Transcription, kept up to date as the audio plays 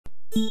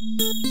Hey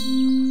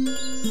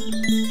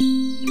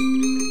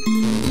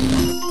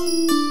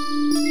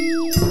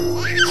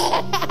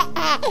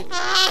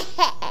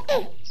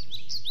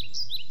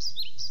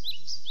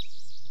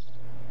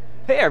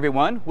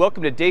everyone,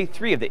 welcome to day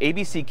 3 of the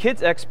ABC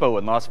Kids Expo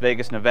in Las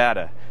Vegas,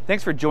 Nevada.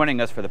 Thanks for joining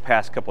us for the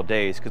past couple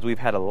days because we've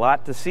had a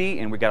lot to see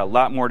and we got a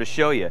lot more to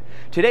show you.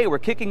 Today we're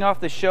kicking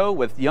off the show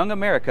with Young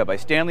America by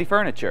Stanley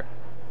Furniture.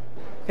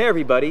 Hey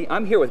everybody,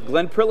 I'm here with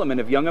Glenn Prilliman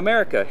of Young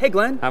America. Hey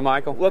Glenn. Hi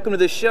Michael. Welcome to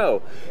the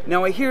show.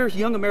 Now I hear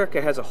Young America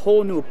has a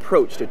whole new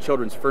approach to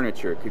children's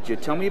furniture. Could you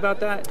tell me about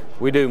that?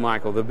 We do,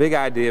 Michael. The big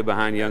idea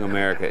behind Young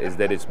America is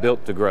that it's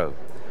built to grow.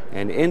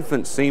 And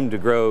infants seem to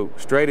grow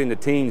straight into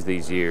teens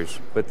these years,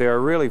 but there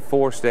are really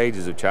 4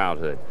 stages of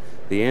childhood: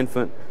 the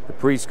infant, the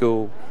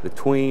preschool, the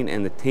tween,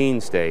 and the teen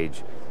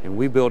stage. And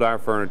we build our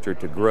furniture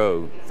to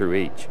grow through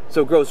each.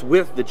 So it grows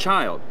with the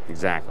child?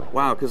 Exactly.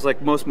 Wow, because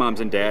like most moms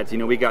and dads, you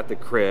know, we got the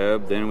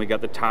crib, then we got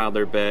the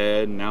toddler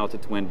bed, and now it's a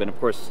twin bed. Of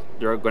course,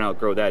 they're going to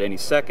outgrow that any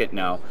second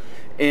now.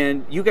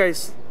 And you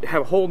guys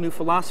have a whole new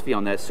philosophy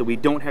on that, so we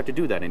don't have to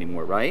do that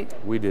anymore, right?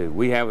 We do.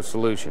 We have a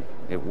solution.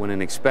 When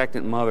an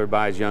expectant mother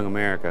buys Young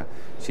America,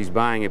 she's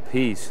buying a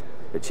piece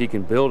that she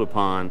can build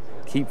upon,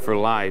 keep for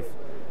life,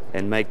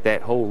 and make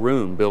that whole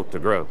room built to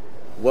grow.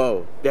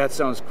 Whoa, that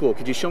sounds cool.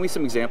 Could you show me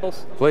some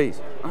examples?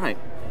 Please. All right.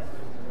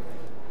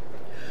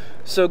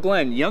 So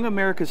Glenn, Young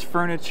America's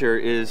furniture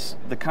is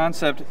the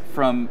concept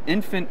from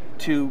infant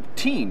to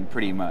teen,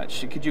 pretty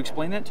much. Could you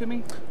explain that to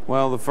me?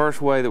 Well, the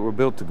first way that we're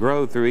built to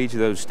grow through each of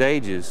those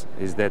stages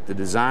is that the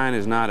design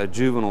is not a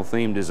juvenile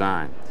themed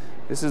design.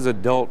 This is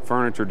adult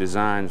furniture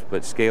designs,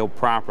 but scaled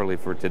properly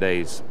for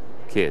today's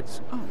kids.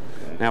 Oh,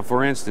 okay. Now,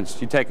 for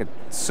instance, you take a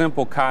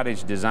simple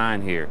cottage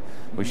design here.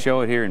 We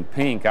show it here in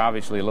pink,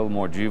 obviously a little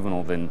more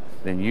juvenile than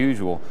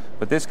usual,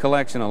 but this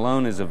collection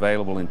alone is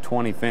available in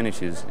 20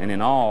 finishes, and in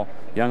all,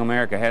 Young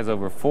America has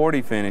over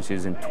 40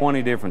 finishes in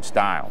 20 different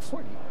styles.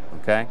 40.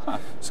 Okay? Huh.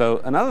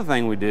 So another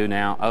thing we do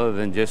now, other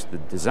than just the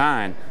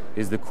design,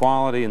 is the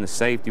quality and the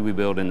safety we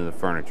build into the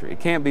furniture.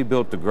 It can't be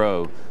built to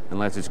grow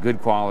unless it's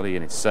good quality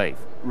and it's safe.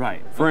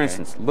 Right. For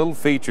instance, little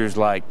features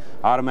like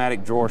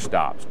automatic drawer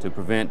stops to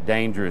prevent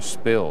dangerous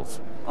spills.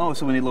 Oh,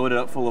 so when they load it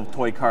up full of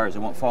toy cars, it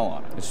won't fall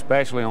on it?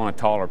 Especially on a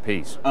taller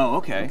piece. Oh,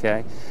 okay.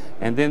 Okay?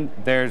 And then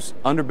there's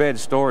underbed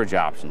storage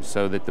options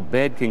so that the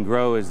bed can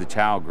grow as the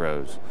child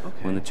grows.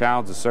 Okay. When the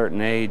child's a certain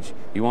age,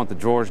 you want the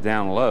drawers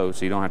down low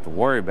so you don't have to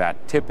worry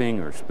about tipping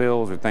or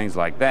spills or things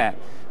like that.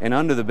 And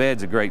under the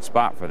bed's a great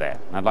spot for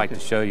that. I'd like to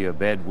show you a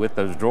bed with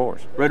those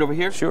drawers. Right over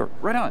here? Sure.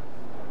 Right on.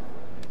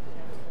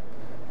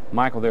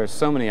 Michael, there are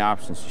so many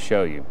options to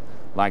show you,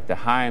 like the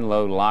high and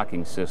low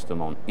locking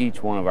system on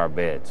each one of our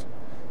beds.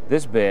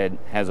 This bed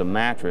has a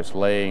mattress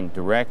laying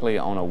directly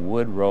on a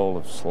wood roll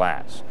of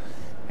slats.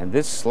 And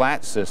this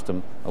slat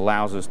system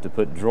allows us to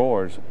put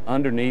drawers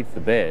underneath the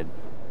bed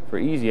for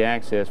easy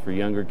access for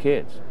younger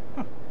kids.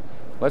 Huh.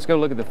 Let's go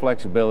look at the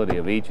flexibility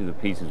of each of the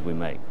pieces we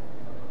make.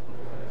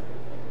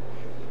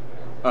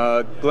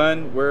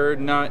 Glenn, we're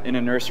not in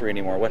a nursery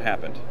anymore. What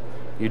happened?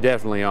 You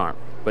definitely aren't.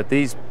 But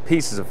these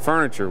pieces of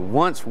furniture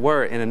once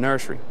were in a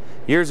nursery.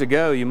 Years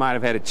ago, you might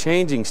have had a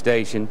changing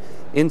station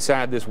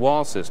inside this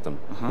wall system.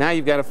 Now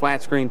you've got a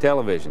flat screen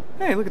television.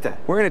 Hey, look at that.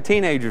 We're in a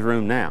teenager's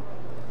room now.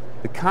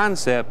 The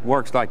concept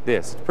works like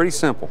this. It's pretty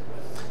simple.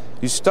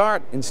 You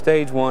start in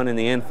stage 1 in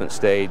the infant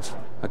stage.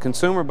 A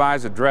consumer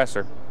buys a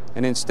dresser,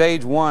 and in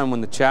stage 1,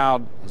 when the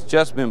child has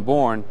just been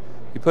born,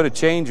 you put a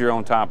changer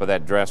on top of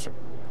that dresser.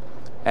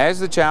 As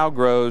the child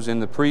grows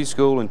in the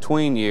preschool and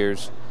tween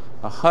years,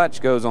 a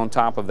hutch goes on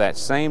top of that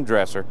same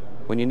dresser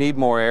when you need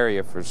more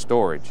area for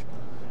storage.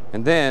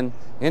 And then,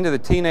 into the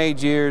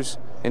teenage years,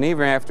 and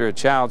even after a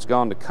child's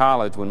gone to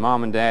college, when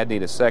mom and dad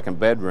need a second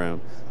bedroom,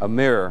 a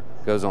mirror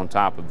goes on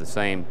top of the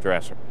same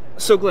dresser.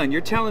 So Glenn,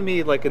 you're telling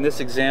me, like in this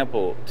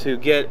example, to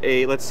get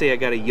a, let's say I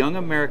got a Young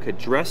America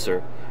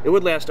dresser, it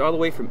would last all the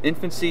way from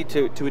infancy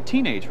to a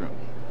teenage room.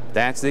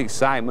 That's the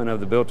excitement of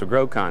the Built to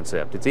Grow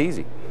concept. It's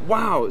easy.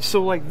 Wow,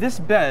 so like this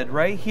bed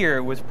right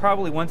here was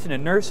probably once in a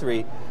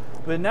nursery,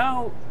 but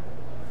now,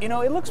 you know,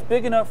 it looks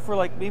big enough for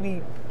like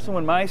maybe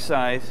someone my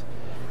size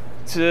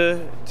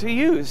to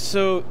use.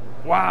 So,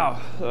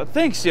 wow,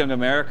 thanks Young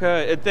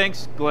America, and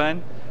thanks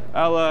Glenn.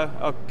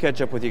 I'll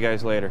catch up with you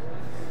guys later.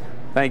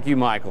 Thank you,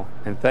 Michael,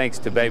 and thanks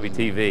to Baby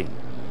TV.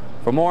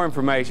 For more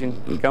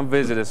information, come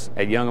visit us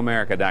at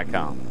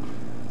youngamerica.com.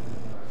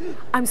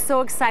 I'm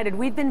so excited.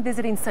 We've been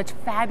visiting such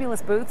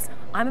fabulous booths.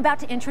 I'm about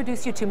to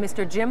introduce you to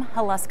Mr. Jim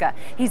Haluska.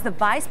 He's the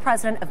Vice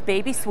President of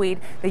Baby Swede,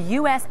 the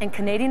U.S. and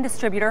Canadian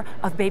distributor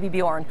of Baby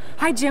Bjorn.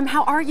 Hi, Jim.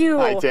 How are you?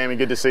 Hi, Tammy.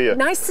 Good to see you.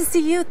 Nice to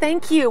see you.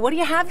 Thank you. What do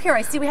you have here?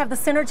 I see we have the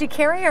Synergy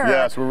Carrier.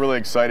 Yes, we're really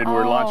excited.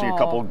 We're launching a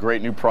couple of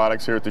great new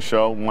products here at the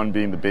show, one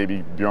being the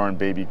Baby Bjorn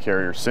Baby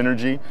Carrier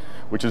Synergy,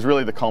 which is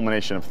really the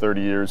culmination of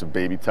 30 years of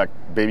baby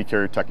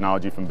carrier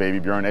technology from Baby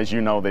Bjorn. As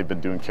you know, they've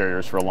been doing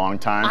carriers for a long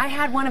time. I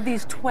had one of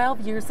these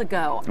 12 years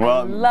ago. Well,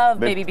 I love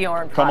Baby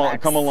Bjorn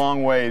products. Come a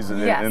long ways in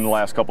the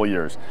last couple of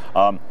years.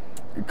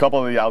 a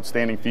couple of the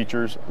outstanding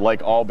features,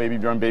 like all Baby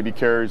Bjorn baby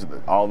carriers,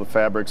 all the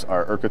fabrics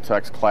are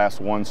Urcotex Class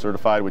 1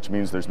 certified, which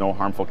means there's no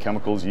harmful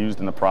chemicals used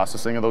in the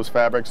processing of those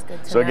fabrics.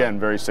 So again,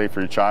 very safe for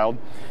your child.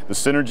 The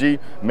Synergy,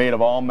 made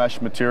of all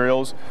mesh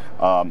materials,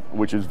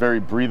 which is very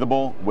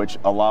breathable, which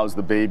allows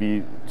the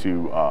baby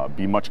to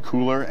be much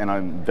cooler,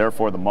 and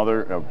therefore the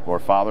mother or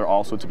father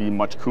also to be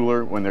much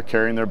cooler when they're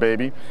carrying their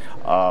baby.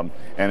 And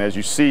as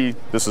you see,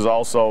 this is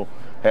also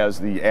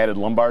has the added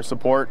lumbar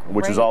support,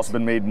 which has also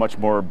been made much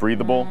more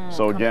breathable.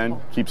 So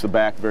again, keeps the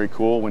back very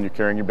cool when you're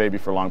carrying your baby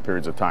for long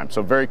periods of time.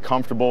 So very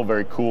comfortable,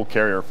 very cool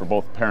carrier for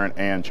both parent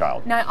and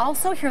child. Now I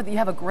also hear that you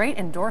have a great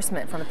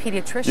endorsement from a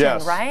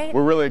pediatrician, right?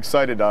 We're really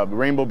excited.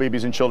 Rainbow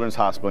Babies and Children's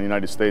Hospital in the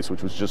United States,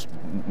 which was just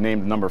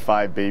named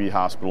 #5 baby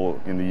hospital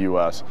in the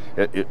U.S.,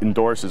 it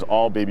endorses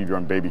all Baby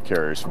Bjorn baby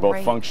carriers for both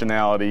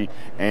functionality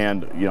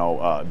and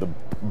the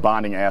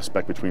bonding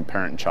aspect between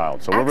parent and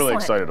child. So we're really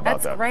excited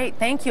about that. That's great.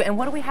 Thank you. And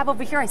what do we have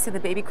over here? I see the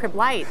Baby Crib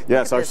Light.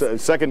 Yes, our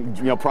second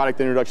product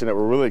introduction that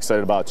we're really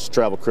excited about is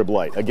Travel Crib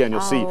Light. Again,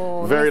 you'll see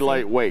very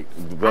lightweight,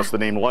 thus the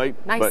name light,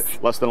 but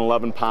less than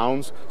 11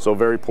 pounds, so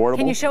very portable.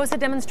 Can you show us a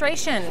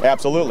demonstration?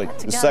 Absolutely.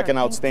 The second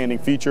outstanding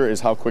feature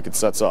is how quick it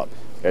sets up,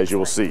 as you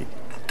will see.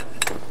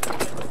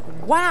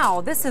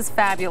 Wow, this is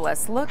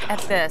fabulous. Look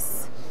at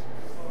this.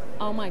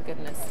 Oh my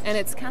goodness. And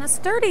it's kind of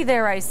sturdy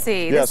there, I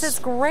see. Yes. This is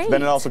great.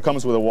 Then it also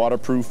comes with a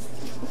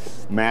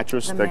waterproof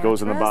mattress that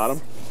goes in the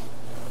bottom.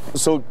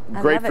 So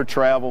great for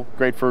travel,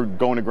 great for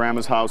going to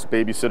grandma's house,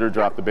 babysitter,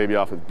 drop the baby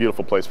off. It's a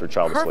beautiful place for a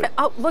child to sleep.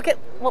 Oh, look at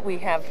what we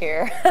have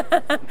here.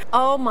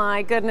 Oh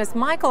my goodness.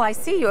 Michael, I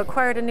see you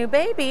acquired a new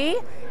baby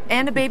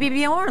and a Baby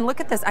Bjorn. Look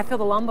at this. I feel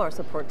the lumbar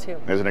support too.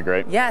 Isn't it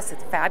great? Yes,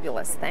 it's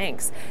fabulous.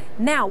 Thanks.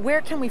 Now,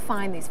 where can we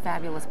find these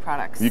fabulous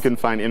products? You can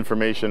find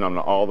information on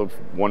all the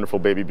wonderful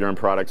Baby Bjorn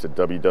products at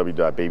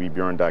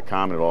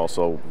www.babybjorn.com, and it'll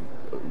also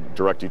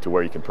direct you to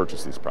where you can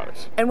purchase these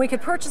products. And we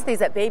could purchase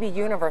these at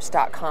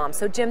babyuniverse.com.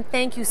 So Jim,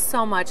 thank you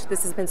so much.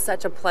 This has been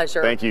such a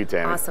pleasure. Thank you,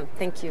 Tammy. Awesome.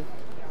 Thank you.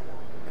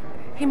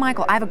 Hey,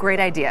 Michael, I have a great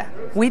idea.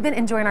 We've been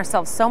enjoying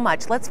ourselves so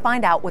much. Let's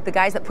find out what the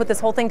guys that put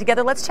this whole thing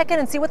together, let's check in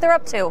and see what they're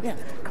up to. Yeah.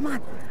 Come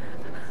on.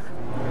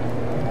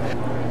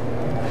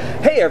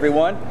 Hey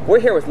everyone, we're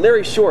here with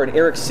Larry Shore and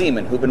Eric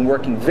Seaman, who've been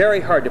working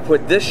very hard to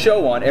put this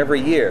show on every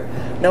year.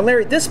 Now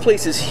Larry, this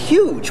place is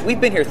huge.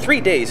 We've been here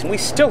 3 days and we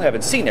still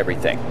haven't seen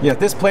everything. Yeah,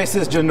 this place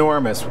is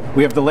ginormous.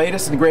 We have the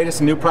latest and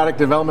greatest new product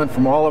development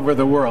from all over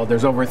the world.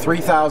 There's over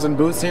 3,000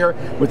 booths here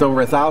with over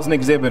 1,000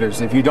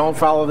 exhibitors. If you don't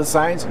follow the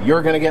signs,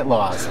 you're going to get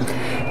lost.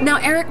 Now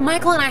Eric,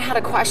 Michael and I had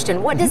a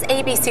question. What does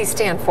ABC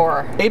stand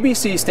for?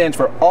 ABC stands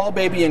for All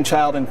Baby and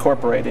Child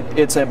Incorporated.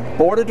 It's a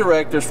board of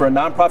directors for a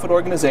nonprofit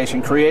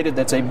organization created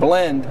that's a blend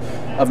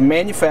of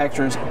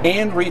manufacturers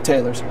and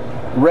retailers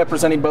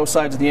representing both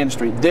sides of the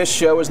industry. This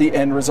show is the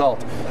end result.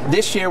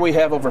 This year we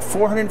have over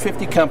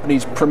 450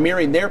 companies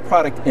premiering their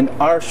product in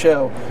our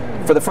show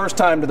for the first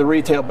time to the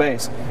retail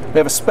base. We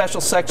have a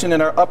special section in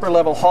our upper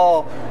level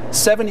hall,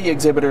 70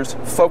 exhibitors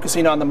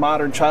focusing on the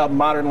modern child,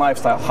 modern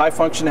lifestyle, high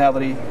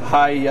functionality,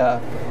 high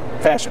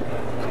fashion.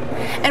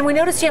 And we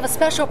noticed you have a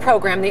special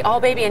program, the All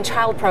Baby and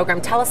Child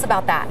program. Tell us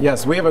about that.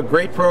 Yes, we have a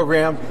great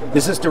program.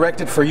 This is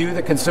directed for you,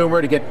 the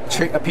consumer, to get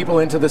people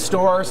into the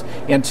stores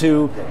and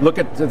to look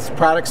at the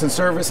products and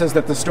services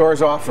that the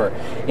stores offer.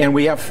 And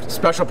we have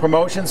special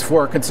promotions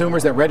for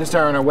consumers that register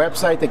on our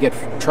website. They get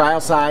trial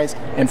size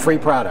and free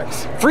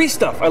products. Free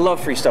stuff. I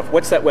love free stuff.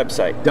 What's that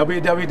website?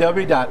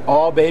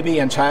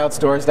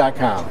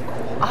 www.allbabyandchildsstores.com.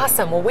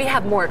 Awesome. Well, we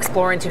have more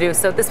exploring to do,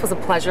 so this was a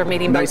pleasure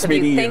meeting both of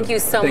you. Thank you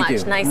so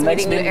much. Nice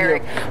meeting you,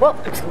 Eric. Well,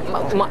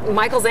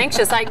 Michael's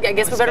anxious. I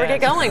guess we better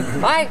get going.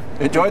 Bye.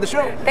 Enjoy the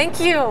show.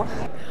 Thank you.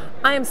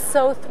 I am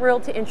so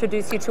thrilled to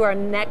introduce you to our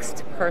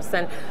next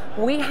person.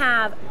 We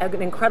have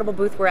an incredible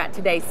booth we're at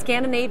today,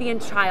 Scandinavian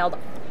Child.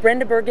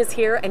 Brenda Berg is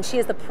here, and she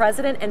is the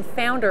president and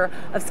founder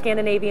of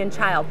Scandinavian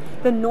Child,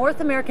 the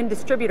North American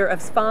distributor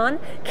of Swan,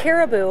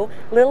 Caribou,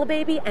 Little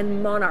Baby,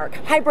 and Monarch.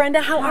 Hi,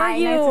 Brenda. How are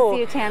you? Hi, nice to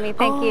see you, Tammy.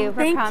 Thank you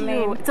for coming.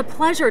 Thank you. It's a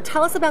pleasure.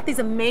 Tell us about these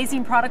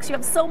amazing products. You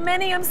have so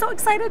many. I'm so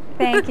excited.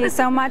 Thank you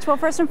so much. Well,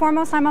 first and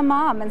foremost, I'm a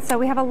mom, and so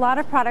we have a lot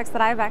of products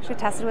that I've actually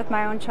tested with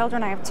my own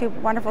children. I have 2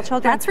 wonderful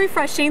children. That's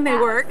refreshing. They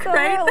work,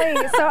 right?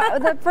 Absolutely. So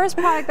the first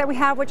product that we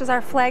have, which is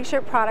our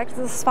flagship product, is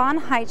the Swan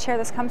high chair.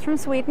 This comes from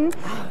Sweden,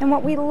 and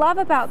what we love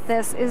about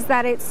this is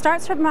that it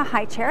starts from a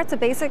high chair. It's a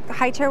basic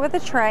high chair with a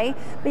tray,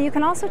 but you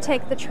can also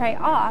take the tray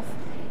off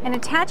and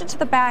attach it to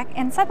the back,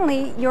 and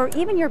suddenly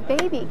even your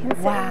baby can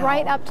sit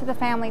right up to the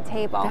family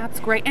table. That's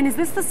great. And is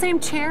this the same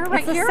chair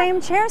right here? It's the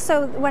same chair.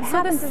 So what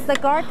happens is the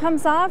guard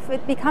comes off,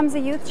 it becomes a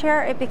youth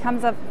chair, it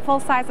becomes a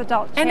full-size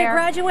adult chair. And it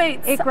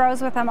graduates. It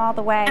grows with them all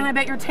the way. And I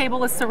bet your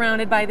table is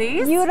surrounded by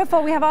these.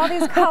 Beautiful. We have all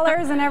these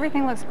colors and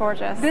everything looks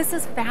gorgeous. This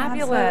is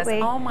fabulous.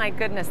 Absolutely. Oh my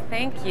goodness.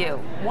 Thank you.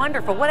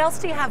 Wonderful. What else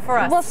do you have for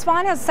us? Well,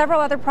 Swan has several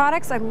other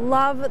products. I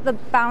love the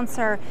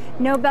bouncer.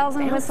 No bells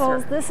and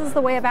whistles. This is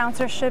the way a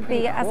bouncer should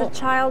be. As a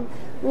child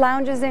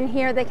lounges in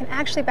here, they can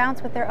actually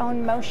bounce with their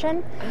own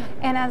motion,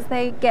 and as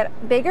they get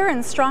bigger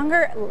and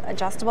stronger,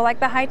 adjustable like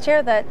the high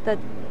chair, the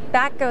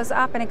back goes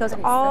up and it goes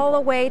all the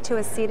way to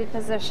a seated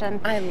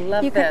position. I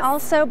love You this. can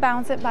also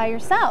bounce it by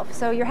yourself.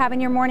 So you're having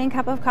your morning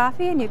cup of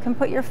coffee and you can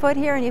put your foot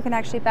here and you can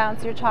actually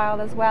bounce your child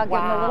as well, give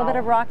them a little bit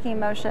of rocking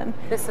motion.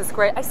 This is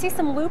great. I see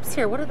some loops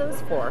here. What are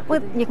those for?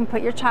 Well, you can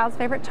put your child's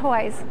favorite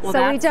toys. Well,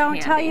 so we that's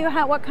don't tell handy. you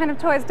what kind of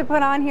toys to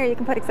put on here. You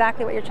can put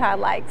exactly what your child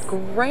likes.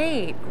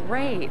 Great,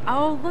 great.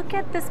 Oh, look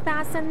at this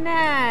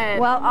bassinet.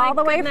 Well, Oh, my all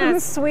the way from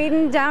goodness.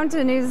 Sweden down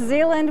to New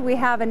Zealand, we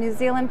have a New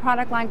Zealand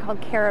product line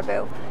called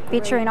Caribou,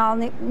 featuring all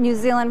New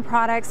Zealand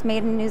products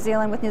made in New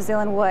Zealand with New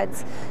Zealand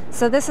woods.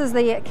 So this is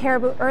the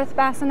Caribou Earth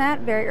Bassinet,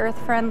 very earth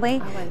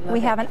friendly. We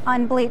have an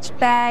unbleached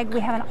bag.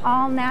 We have an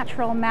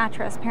all-natural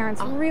mattress.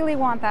 Parents really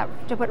want that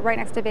to put right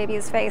next to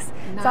baby's face.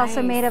 It's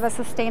also made of a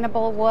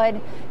sustainable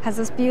wood, has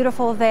this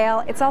beautiful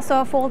veil. It's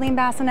also a folding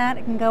bassinet.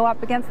 It can go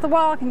up against the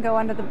wall, it can go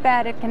under the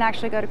bed, it can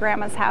actually go to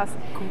grandma's house.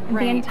 And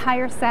the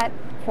entire set,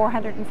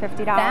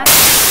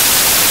 $450.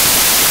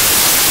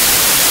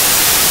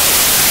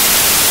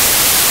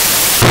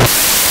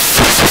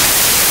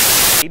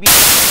 Baby.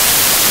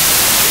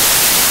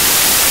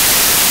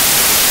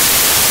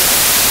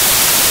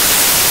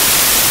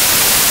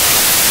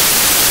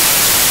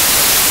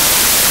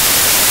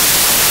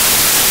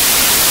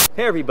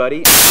 Hey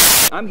everybody,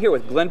 I'm here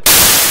with Glenn.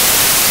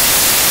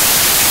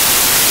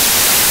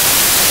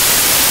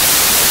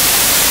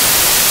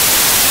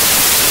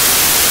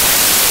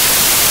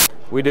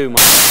 We do.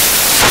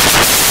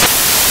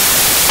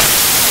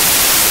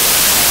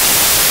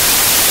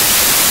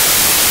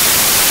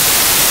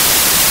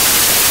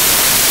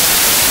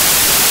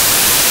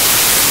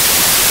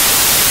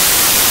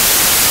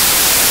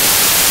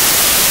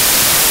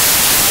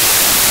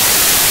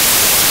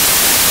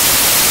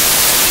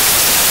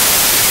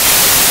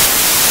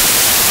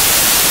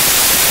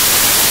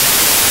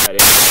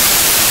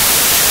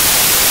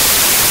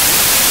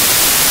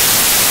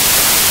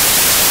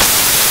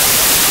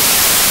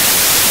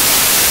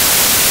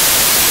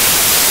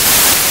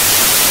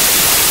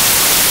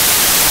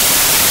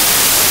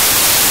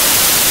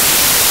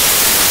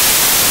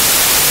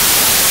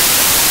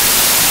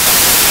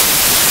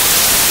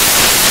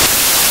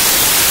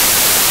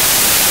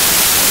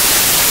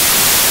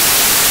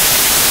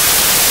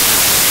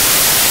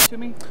 To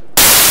me.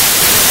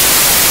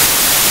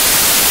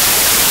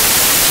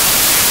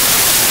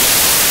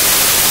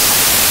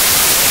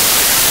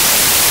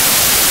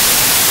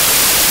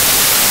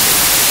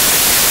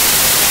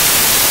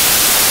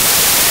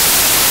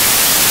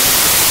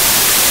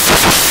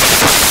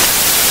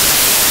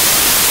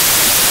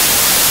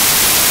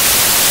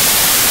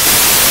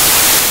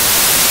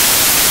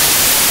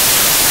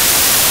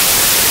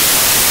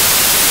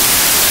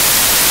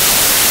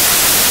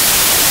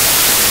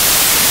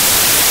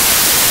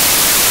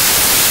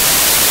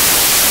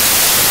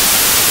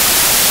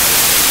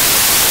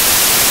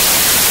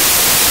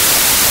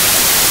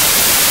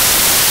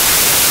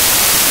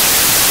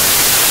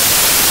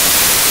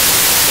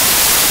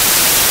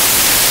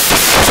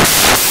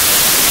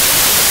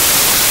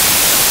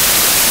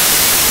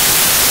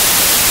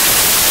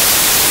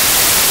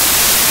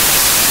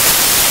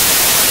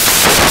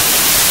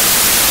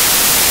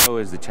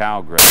 As the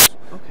child grows.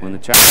 When the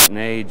child's in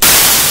age,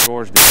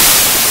 drawers down,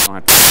 you don't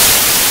have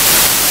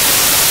to.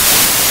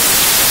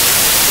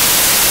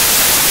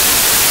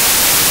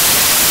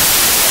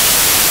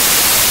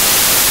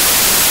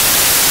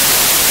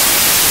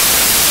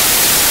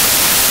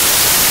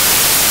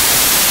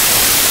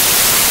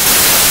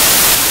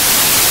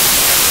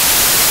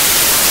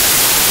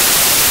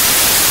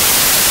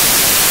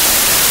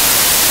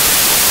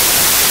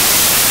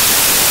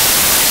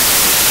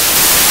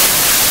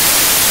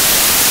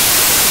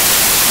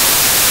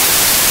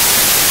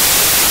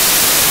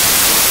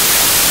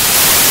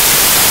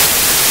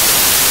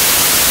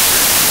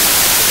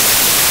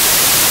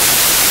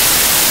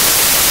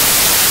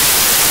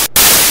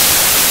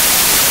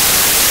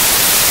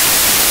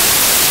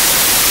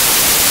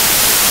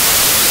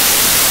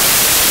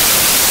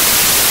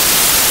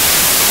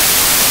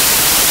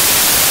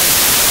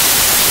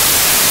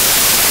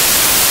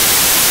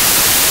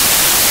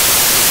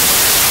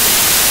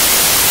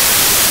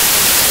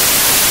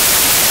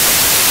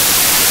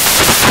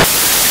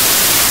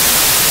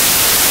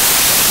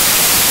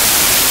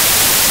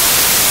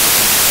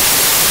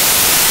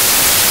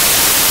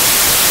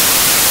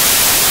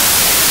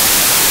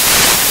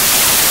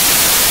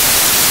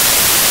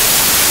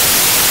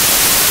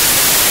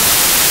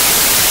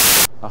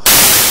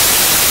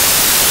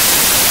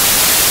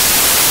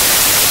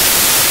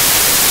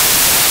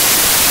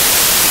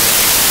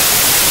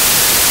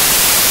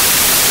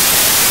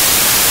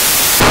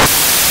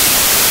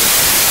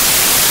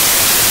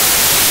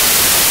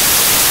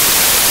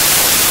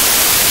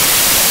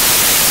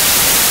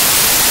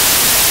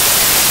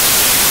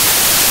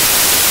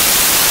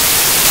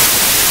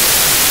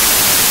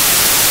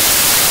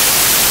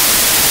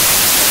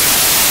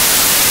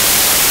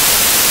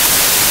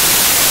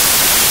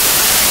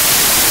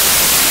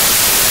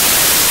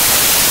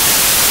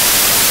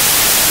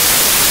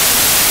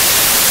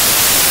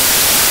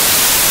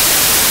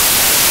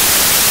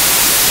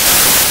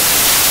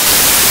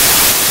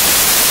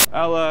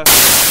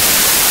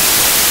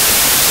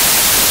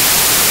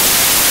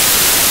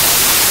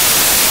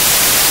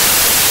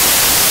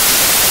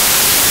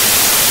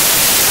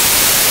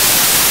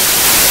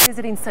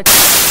 visiting such...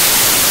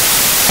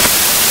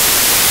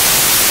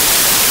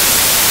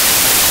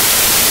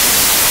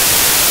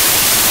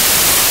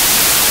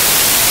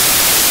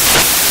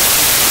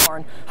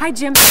 Hi,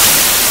 Jim.